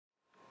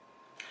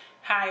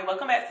Hi,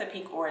 welcome back to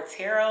Pink Aura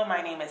Tarot.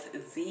 My name is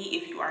Z.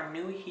 If you are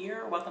new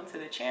here, welcome to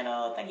the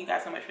channel. Thank you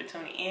guys so much for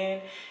tuning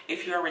in.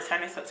 If you're a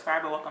returning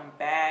subscriber, welcome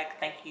back.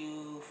 Thank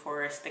you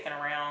for sticking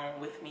around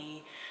with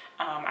me.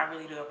 I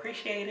really do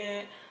appreciate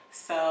it.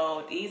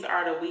 So these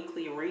are the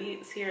weekly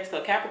reads here.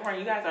 So Capricorn,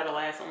 you guys are the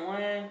last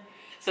one.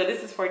 So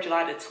this is for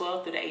July the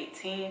 12th through the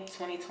 18th,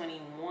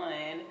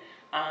 2021.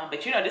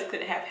 But you know, this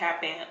could have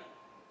happened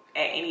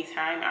at any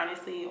time,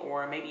 honestly,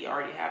 or maybe it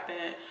already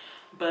happened.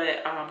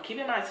 But keep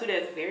in mind too,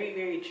 that's very,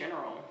 very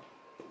general.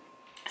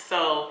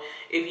 So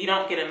if you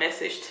don't get a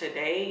message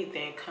today,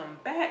 then come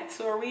back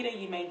to a reading.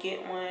 You may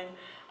get one.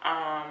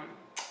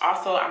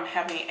 Also, I'm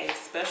having a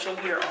special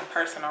here on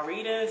personal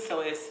readings.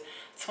 So it's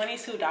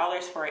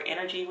 $22 for an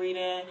energy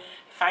reading,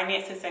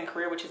 finances and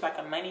career, which is like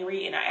a money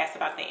read. And I asked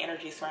about the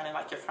energy surrounding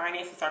like your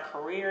finances or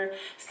career.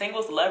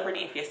 Singles, love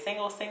reading if you're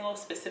single,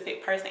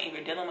 specific person if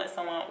you're dealing with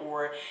someone,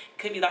 or it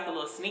could be like a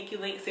little sneaky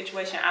link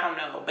situation. I don't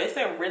know. But it's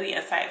a really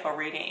insightful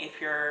reading if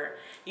you're,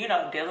 you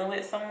know, dealing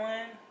with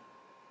someone.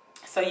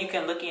 So you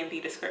can look in the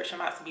description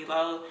box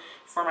below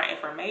for my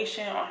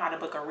information on how to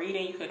book a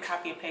reading. You can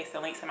copy and paste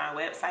the link to my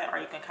website, or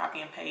you can copy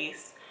and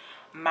paste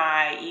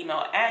my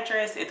email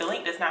address. If the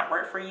link does not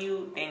work for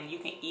you, then you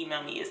can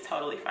email me. It's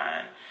totally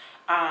fine.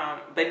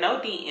 But no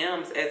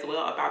DMs as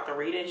well about the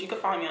readings. You can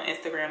follow me on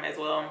Instagram as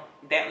well.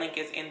 That link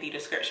is in the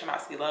description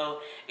box below.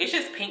 It's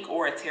just Pink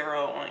Aura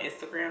Tarot on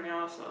Instagram,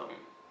 y'all. So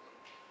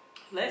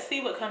let's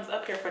see what comes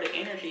up here for the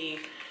energy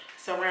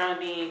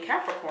surrounding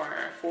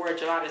Capricorn for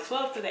July the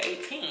 12th to the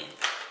 18th.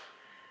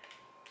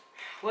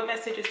 What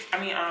messages,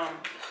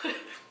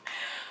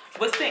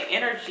 what's the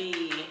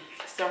energy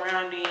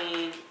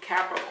surrounding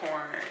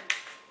Capricorn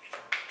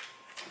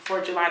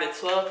for July the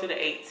 12th to the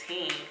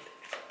 18th?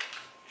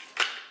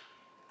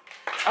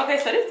 Okay,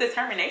 so this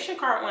determination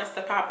card wants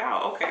to pop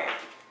out. Okay.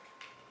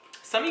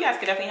 Some of you guys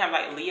could definitely have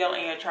like Leo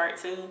in your chart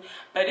too,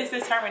 but this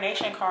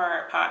determination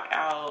card popped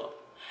out.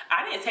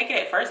 I didn't take it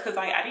at first because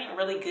like I didn't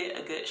really get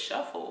a good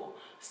shuffle,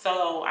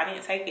 so I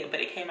didn't take it, but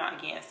it came out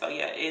again. So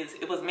yeah,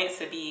 it was meant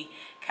to be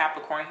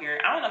Capricorn here.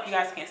 I don't know if you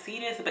guys can see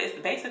this, but it's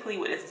basically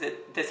with this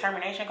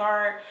determination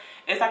card,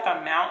 it's like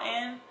a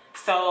mountain.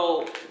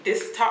 So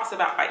this talks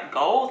about like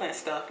goals and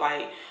stuff.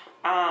 Like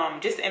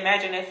just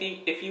imagine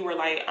if you were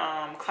like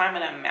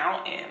climbing a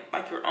mountain,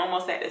 like you're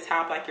almost at the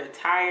top, like you're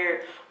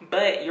tired,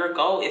 but your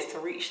goal is to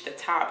reach the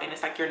top, and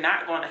it's like you're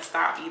not going to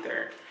stop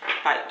either.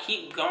 Like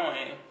keep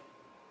going.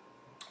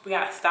 We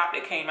got a stop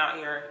that came out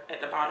here at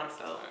the bottom.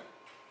 So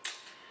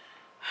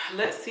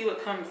let's see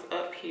what comes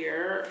up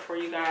here for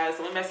you guys.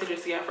 What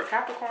messages you have for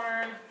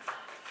Capricorn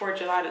for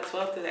July the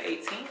 12th to the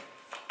 18th?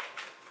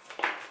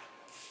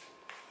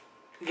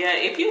 Yeah,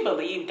 if you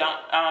believe,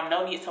 don't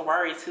no need to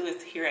worry too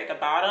is here at the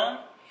bottom.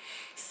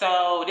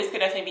 So this could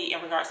definitely be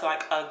in regards to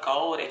like a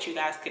goal that you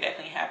guys could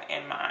definitely have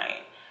in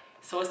mind.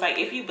 So it's like,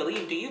 if you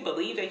believe, do you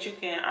believe that you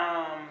can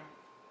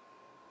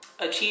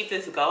achieve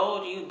this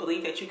goal? Do you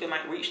believe that you can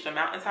like reach the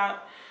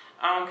mountaintop,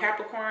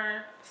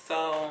 Capricorn?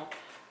 So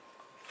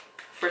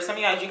for some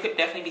of y'all, you could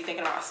definitely be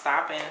thinking about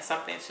stopping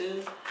something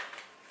too.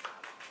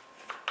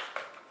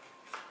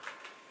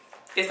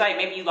 It's like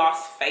maybe you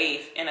lost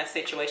faith in a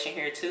situation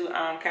here too,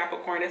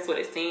 Capricorn. That's what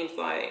it seems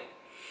like.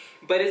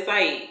 But it's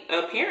like,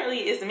 apparently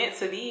it's meant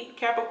to be,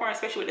 Capricorn,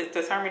 especially with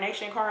this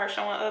determination card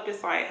showing up.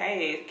 It's like,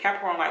 hey,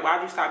 Capricorn, like,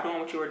 why'd you stop doing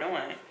what you were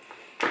doing?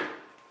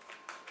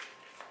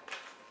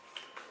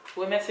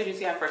 What messages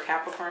you have for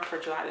Capricorn for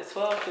July the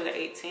 12th to the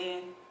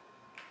 18th?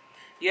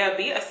 Yeah,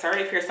 be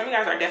assertive here. Some of you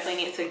guys are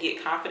definitely need to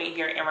get confident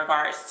here in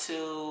regards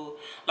to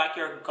like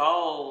your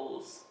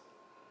goals.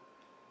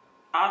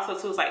 Also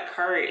too, it's like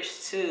courage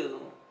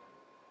too.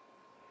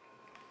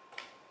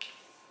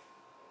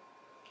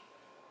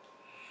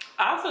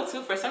 Also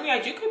too, for some of you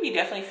guys, you could be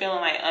definitely feeling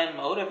like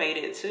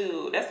unmotivated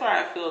too. That's what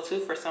I feel too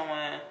for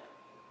someone.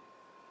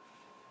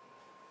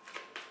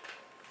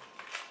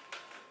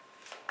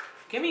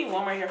 Give me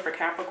one more here for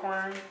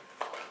Capricorn.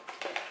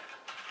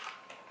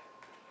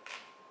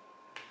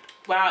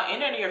 Wow, in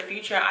the near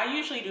future, I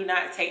usually do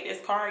not take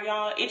this card,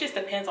 y'all. It just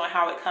depends on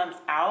how it comes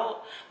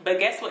out. But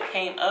guess what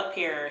came up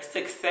here?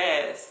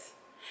 Success.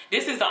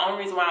 This is the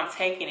only reason why I'm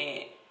taking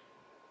it.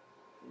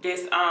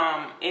 This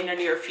in the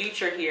near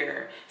future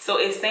here. So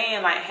it's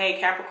saying like, hey,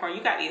 Capricorn,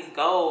 you got these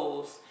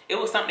goals. It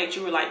was something that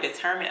you were like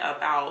determined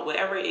about,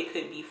 whatever it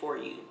could be for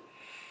you.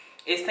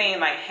 It's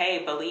saying like,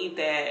 hey, believe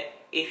that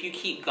if you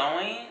keep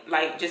going,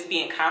 like just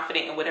being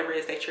confident in whatever it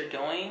is that you're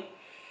doing,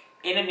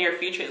 in the near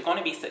future, it's going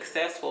to be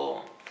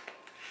successful.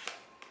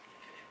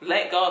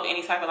 Let go of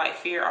any type of like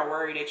fear or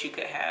worry that you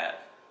could have.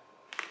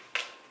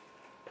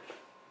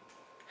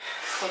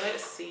 So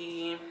let's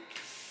see.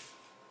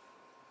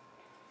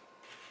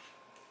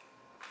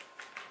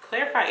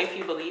 Clarify if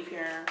you believe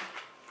here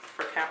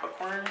for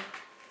Capricorn.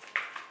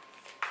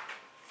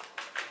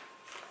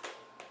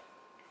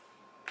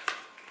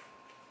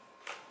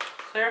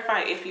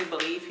 Clarify if you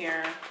believe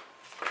here.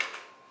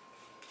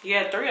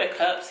 Yeah, 3 of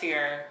Cups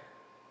here.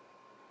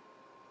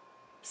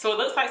 So it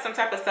looks like some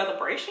type of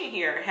celebration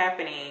here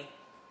happening.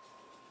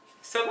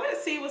 So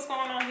let's see what's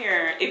going on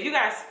here. If you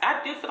guys,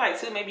 I do feel like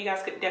too, maybe you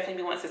guys could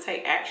definitely be wanting to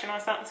take action on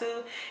something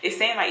too. It's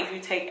saying like if you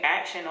take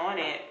action on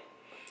it,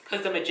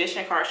 because the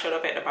Magician card showed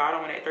up at the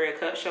bottom when that Three of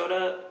Cups showed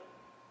up,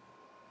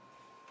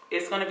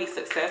 it's going to be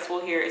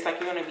successful here. It's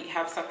like you're going to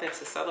have something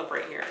to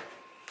celebrate here.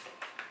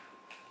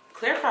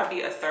 Clarify,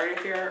 be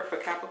assertive here for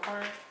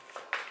Capricorn.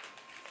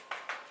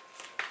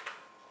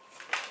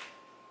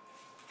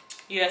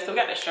 Yeah, so we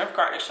got the Strength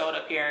card that showed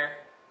up here.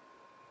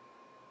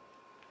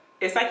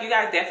 It's like you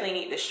guys definitely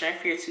need the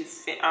strength here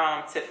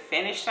to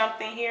finish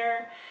something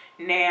here.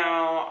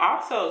 Now,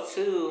 also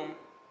too,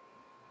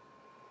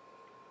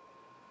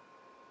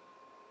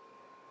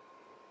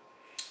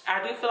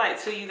 I do feel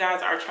like too, you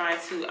guys are trying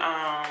to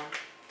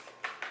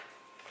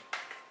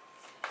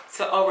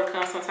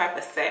overcome some type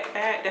of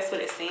setback. That's what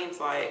it seems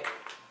like.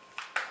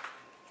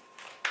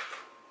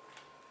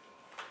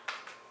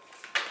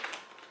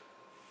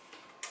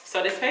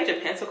 So this Page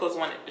of Pentacles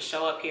wanted to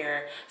show up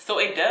here. So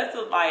it does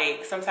look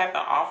like some type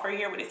of offer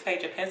here with this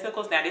Page of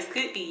Pentacles. Now this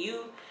could be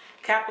you,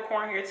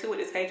 Capricorn, here too with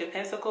this Page of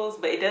Pentacles.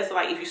 But it does look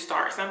like if you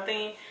start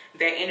something,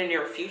 that in the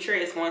near future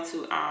is going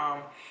to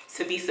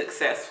be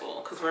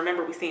successful. Because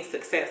remember, we've seen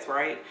success,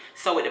 right?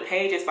 So with the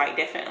page, it's like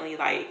definitely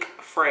like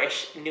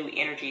fresh, new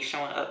energy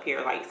showing up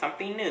here. Like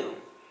something new.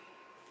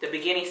 The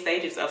beginning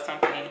stages of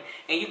something.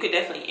 And you could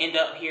definitely end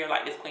up here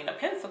like this Queen of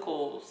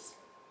Pentacles.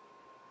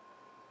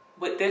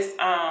 With this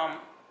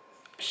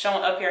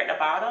showing up here at the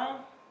bottom.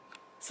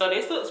 So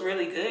this looks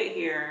really good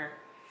here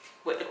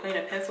with the Queen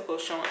of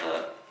Pentacles showing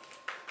up.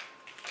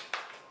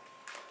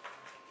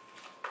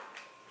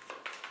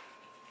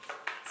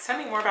 Tell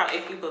me more about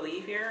if you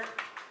believe here.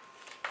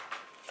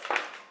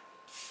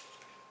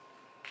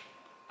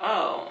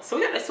 Oh, so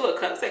we got the Two of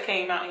Cups that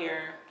came out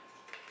here.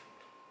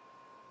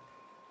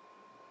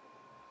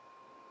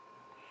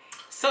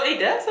 So it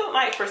does look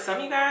like for some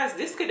of you guys,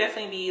 this could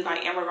definitely be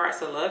like in regards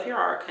to love here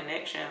or a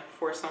connection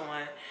for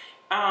someone.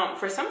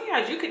 For some of you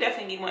guys, you could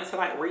definitely be wanting to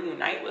like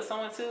reunite with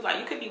someone too. Like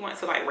you could be wanting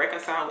to like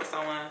reconcile with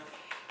someone.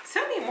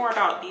 Tell me more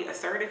about be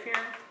assertive here.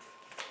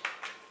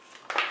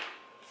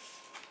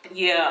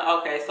 Yeah,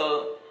 okay,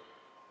 so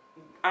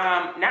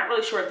not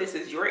really sure if this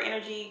is your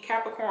energy,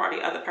 Capricorn, or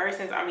the other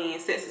person's. I mean,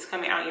 since it's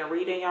coming out in your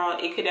reading, y'all,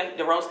 it could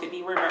the roles could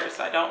be reversed.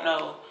 I don't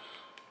know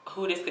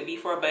who this could be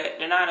for, but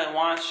the Nine of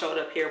Wands showed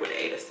up here with the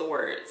Eight of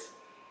Swords.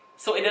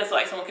 So it does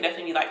look like someone could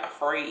definitely be like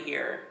afraid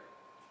here.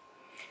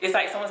 It's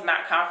like someone's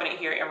not confident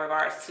here in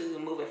regards to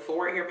moving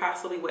forward here,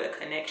 possibly with a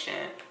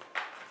connection.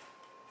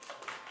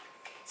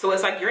 So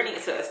it's like you're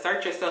needing to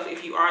assert yourself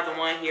if you are the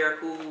one here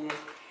who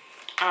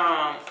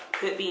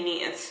could be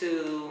needing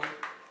to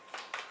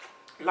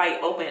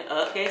like open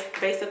up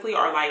basically,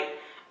 or like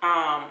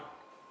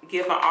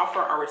give an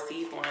offer or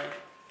receive one.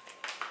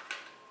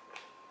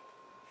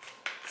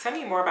 Tell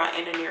me more about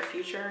in the near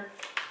future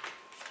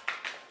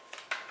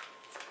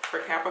for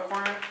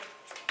Capricorn.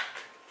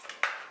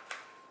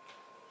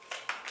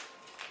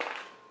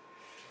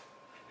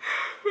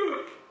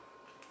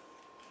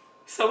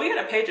 So we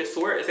got a Page of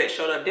Swords that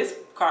showed up. This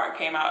card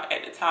came out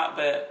at the top,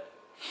 but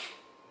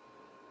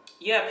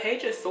yeah,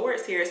 Page of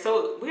Swords here.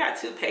 So we got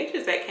two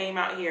pages that came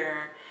out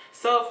here.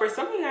 So for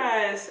some of you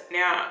guys,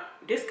 now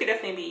this could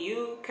definitely be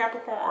you,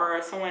 Capricorn,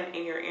 or someone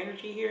in your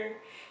energy here,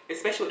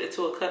 especially with the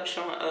Two of Cups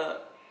showing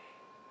up.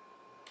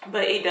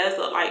 But it does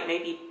look like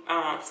maybe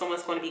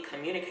someone's going to be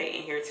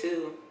communicating here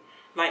too,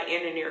 like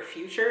in the near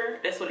future.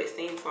 That's what it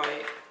seems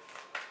like.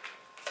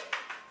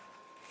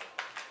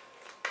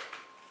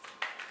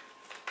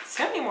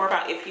 Tell me more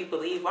about if you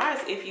believe. Why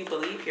is if you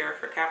believe here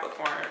for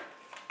Capricorn?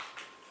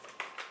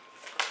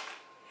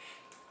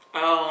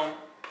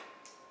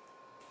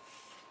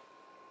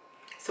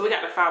 So we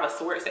got the Five of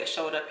Swords that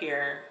showed up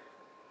here.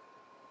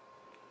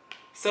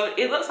 So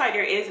it looks like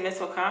there is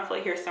mental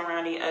conflict here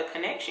surrounding a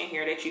connection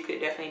here that you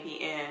could definitely be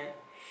in.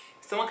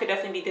 Someone could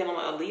definitely be dealing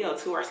with a Leo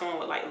too, or someone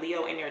with like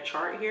Leo in their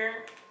chart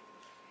here.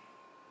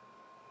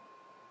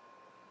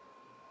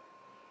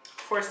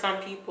 For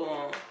some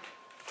people.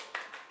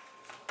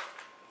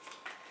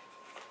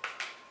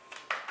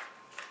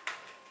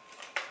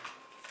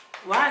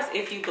 Why is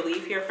if you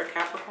believe here for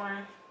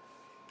Capricorn?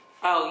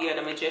 Oh yeah,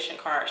 the Magician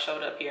card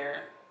showed up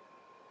here.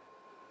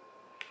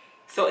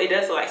 So it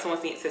does look like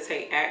someone needs to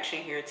take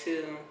action here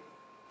too.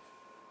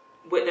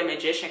 With the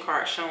Magician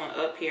card showing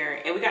up here.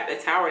 And we got the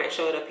Tower that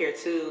showed up here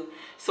too.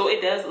 So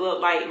it does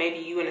look like maybe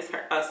you and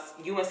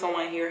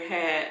someone here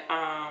had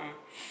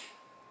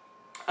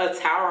a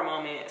Tower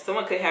moment.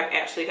 Someone could have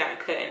actually gotten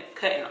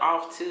cutting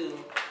off too.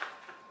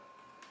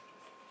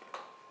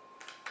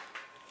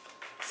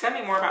 Tell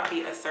me more about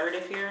be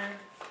assertive here.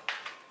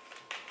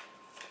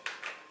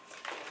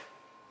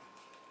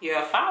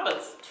 Yeah, Five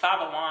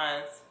of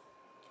Wands.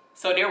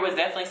 So there was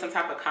definitely some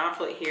type of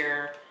conflict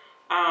here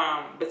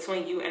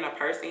between you and a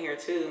person here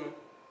too.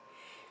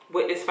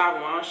 With this Five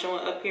of Wands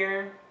showing up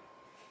here.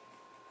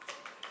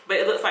 But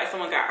it looks like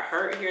someone got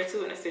hurt here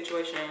too in a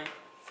situation.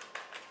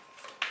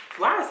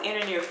 Why is in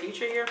the near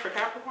future here for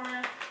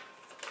Capricorn?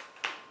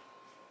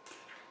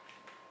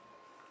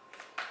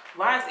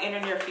 Why is in the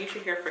near future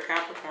here for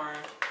Capricorn?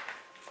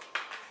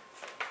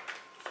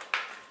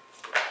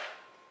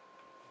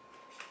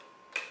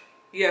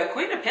 Yeah,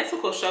 Queen of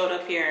Pentacles showed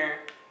up here.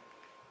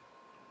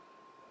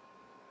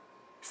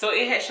 So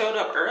it had showed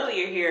up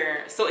earlier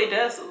here. So it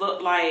does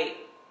look like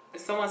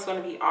someone's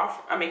going to be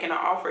making an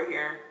offer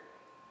here.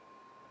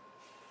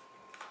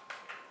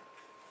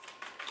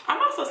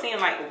 I'm also seeing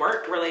like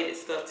work related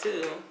stuff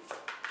too.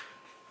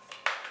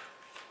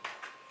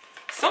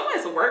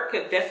 Someone's work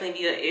could definitely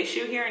be an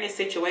issue here in this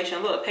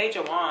situation. Look, Page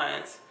of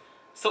Wands.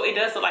 So it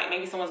does look like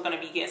maybe someone's going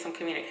to be getting some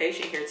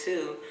communication here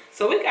too.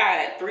 So we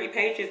got 3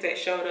 pages that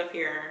showed up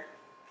here.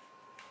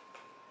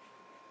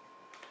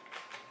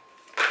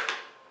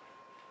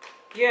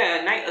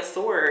 Yeah, Knight of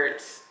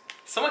Swords.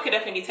 Someone could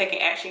definitely be taking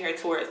action here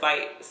towards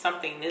like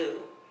something new.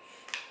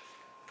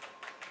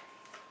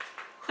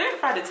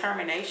 Clarify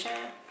determination.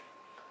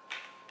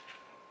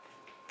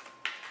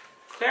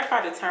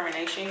 Clarify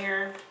determination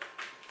here.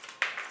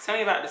 Tell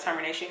me about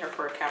determination here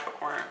for a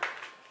Capricorn.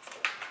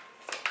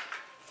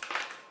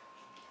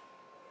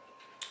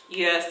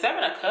 Yeah,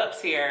 7 of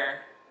Cups here.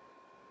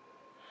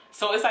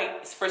 So it's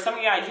like for some of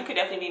you guys, you could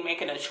definitely be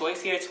making a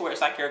choice here towards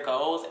like your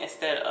goals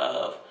instead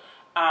of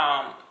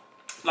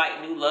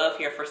like new love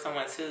here for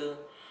someone too,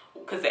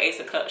 because the Ace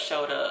of Cups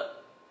showed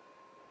up.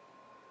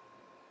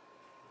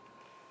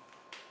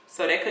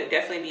 So that could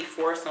definitely be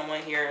for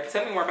someone here.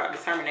 Tell me more about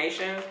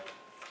determination.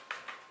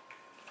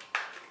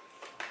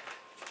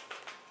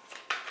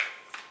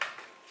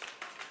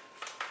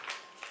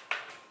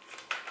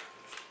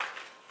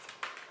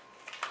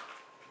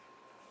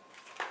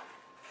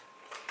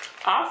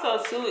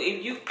 Also too,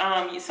 if you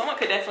someone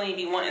could definitely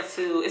be wanting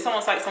to, it's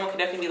almost like someone could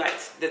definitely be like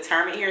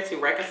determined here to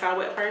reconcile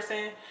with a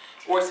person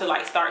or to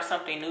like start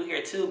something new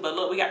here too. But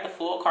look, we got the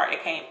Fool card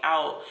that came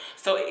out.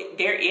 So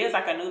there is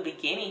like a new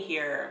beginning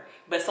here,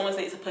 but someone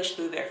needs to push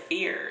through their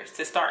fears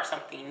to start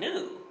something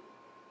new.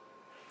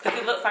 Because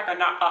it looks like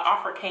an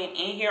offer came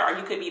in here, or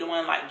you could be the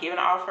one like giving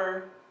an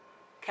offer,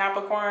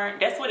 Capricorn.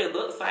 That's what it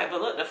looks like.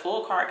 But look, the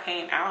Fool card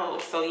came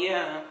out. So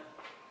yeah.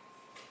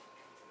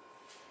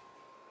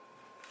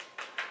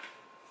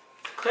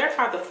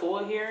 Clarify the Fool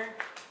here.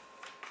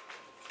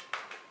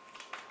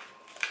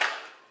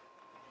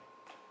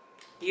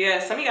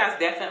 Yeah, some of you guys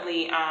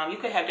definitely, you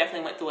could have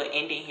definitely went through an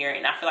ending here.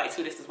 And I feel like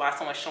too, this is why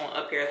someone's showing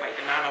up here as like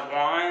the 9 of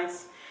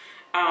Wands.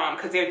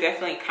 Because there's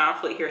definitely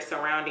conflict here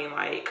surrounding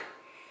like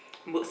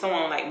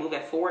someone like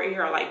moving forward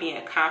here, or like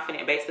being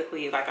confident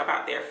basically like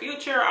about their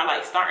future, or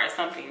like starting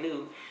something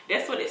new.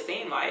 That's what it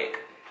seemed like.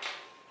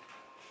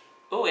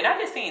 Oh, and I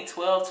just seen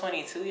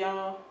 1222,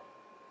 y'all.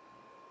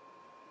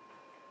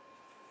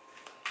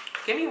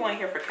 Give me one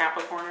here for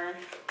Capricorn.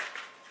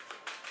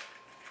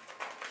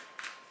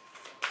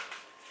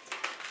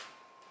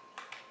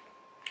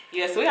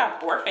 Yeah, so we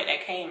have Orphan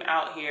that came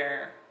out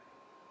here.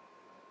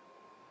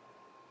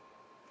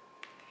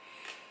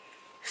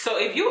 So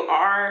if you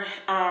are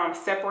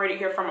separated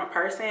here from a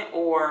person,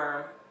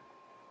 or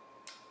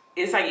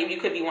it's like if you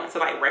could be wanting to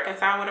like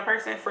reconcile with a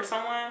person for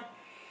someone,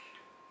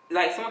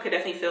 like someone could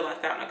definitely feel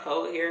left out in the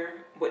cold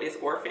here with this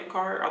Orphan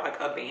card, or like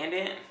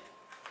abandoned.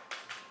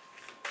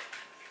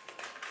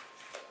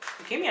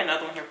 Give me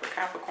another one here for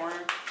Capricorn.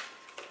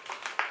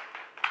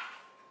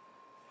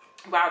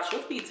 Wow,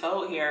 truth be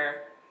told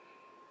here,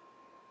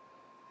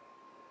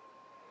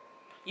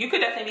 you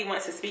could definitely be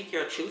wanting to speak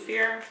your truth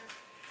here,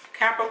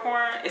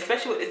 Capricorn,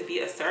 especially with this Be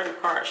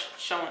Assertive card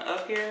showing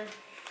up here.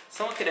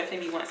 Someone could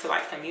definitely be wanting to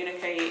like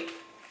communicate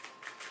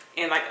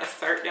and like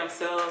assert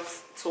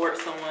themselves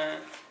towards someone.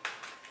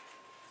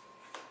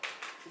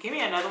 Give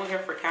me another one here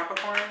for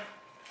Capricorn.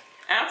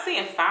 And I'm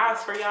seeing 5s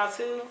for y'all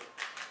too,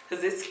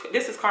 because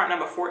this is card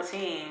number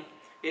 14.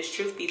 This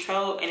Truth Be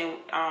Told,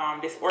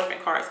 and this Orphan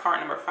card is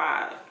card number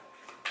 5.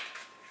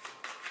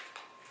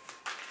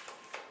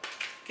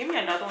 Give me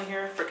another one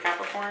here for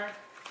Capricorn.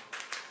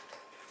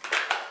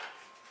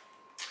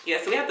 Yeah,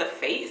 so we have the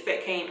Fates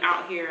that came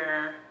out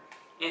here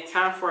in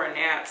Time for a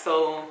Nap.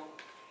 So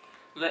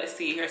let's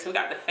see here. So we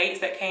got the Fates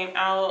that came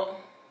out.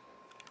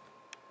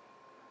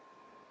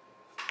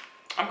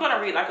 I'm going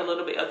to read like a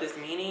little bit of this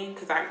meaning,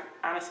 because I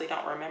honestly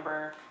don't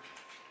remember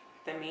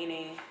the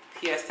meaning.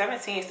 Yeah,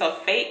 17. So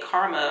fate,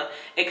 karma,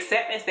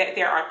 acceptance that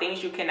there are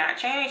things you cannot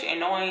change, and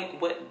knowing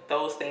what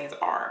those things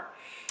are.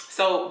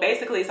 So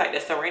basically, it's like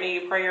the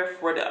serenity prayer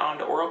for the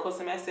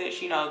oracle's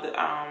message. You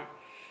know,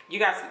 you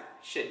guys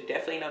should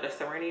definitely know the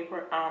serenity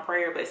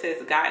prayer, but it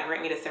says, God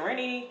grant me the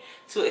serenity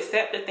to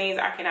accept the things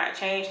I cannot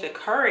change, the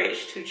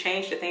courage to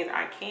change the things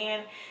I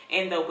can,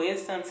 and the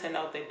wisdom to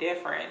know the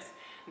difference.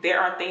 There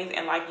are things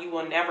in life you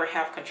will never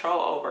have control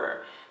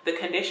over. The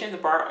conditions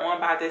brought on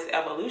by this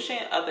evolution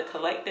of the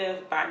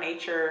collective, by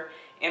nature,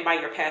 and by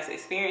your past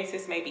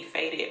experiences may be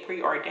fated,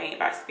 preordained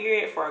by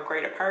spirit for a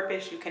greater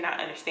purpose you cannot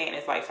understand in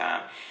this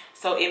lifetime.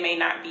 So it may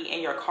not be in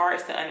your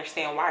cards to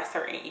understand why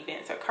certain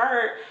events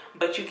occurred,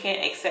 but you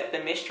can accept the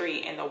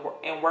mystery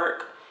and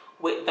work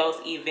with those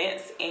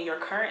events in your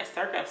current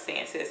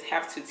circumstances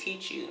have to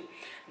teach you.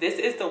 This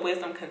is the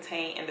wisdom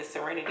contained in the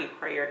serenity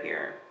prayer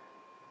here.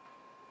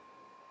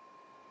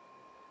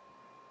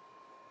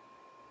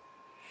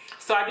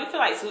 So I do feel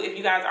like too, if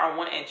you guys are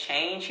wanting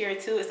change here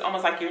too, it's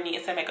almost like you're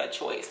needing to make a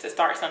choice to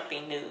start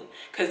something new,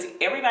 because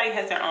everybody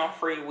has their own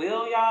free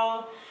will,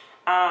 y'all.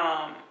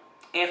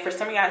 And for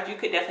some of you guys, you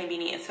could definitely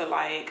be needing to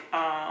like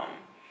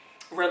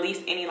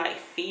release any like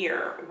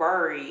fear,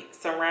 worry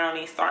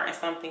surrounding starting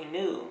something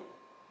new.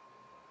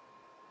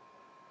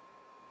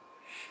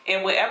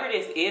 And whatever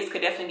this is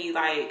could definitely be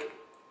like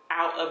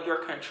out of your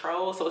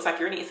control. So it's like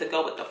you're needing to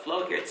go with the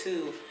flow here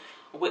too,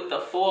 with the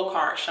Fool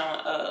card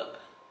showing up.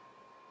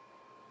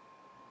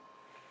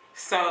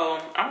 So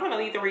I'm going to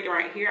leave the reading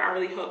right here. I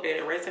really hope that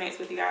it resonates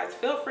with you guys.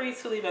 Feel free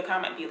to leave a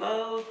comment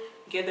below.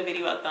 Give the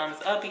video a thumbs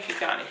up if you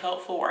found it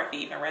helpful or if it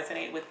even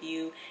resonated with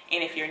you.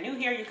 And if you're new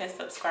here, you can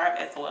subscribe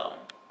as well.